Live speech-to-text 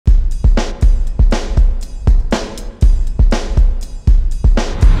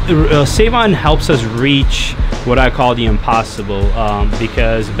SaveOn helps us reach what I call the impossible,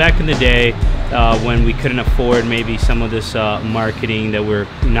 because back in the day, when we couldn't afford maybe some of this marketing that we're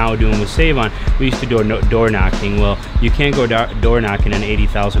now doing with SaveOn, we used to do door knocking. Well, you can't go door knocking in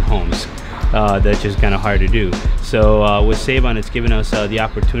 80,000 homes. That's just kind of hard to do. So with SaveOn, it's given us the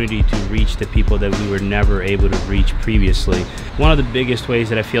opportunity to reach the people that we were never able to reach previously. One of the biggest ways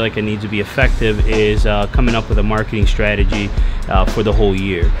that I feel like it needs to be effective is coming up with a marketing strategy for the whole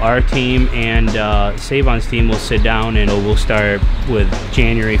year. Our team and SaveOn's team will sit down and we'll start with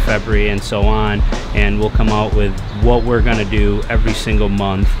January, February, and so on, and we'll come out with what we're going to do every single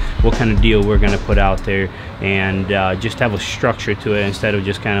month, what kind of deal we're going to put out there, and just have a structure to it instead of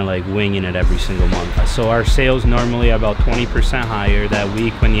just kind of like winging it every single month. So our sales normally are about 20% higher that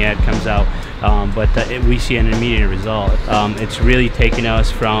week when the ad comes out, but we see an immediate result. It's really taken us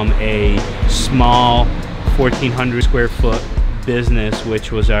from a small 1,400 square foot business,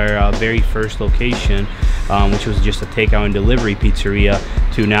 which was our very first location, which was just a takeout and delivery pizzeria,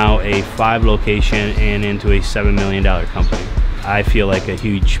 to now a 5 location and into a $7 million company. I feel like a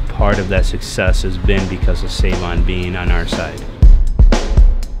huge part of that success has been because of SaveOn being on our side.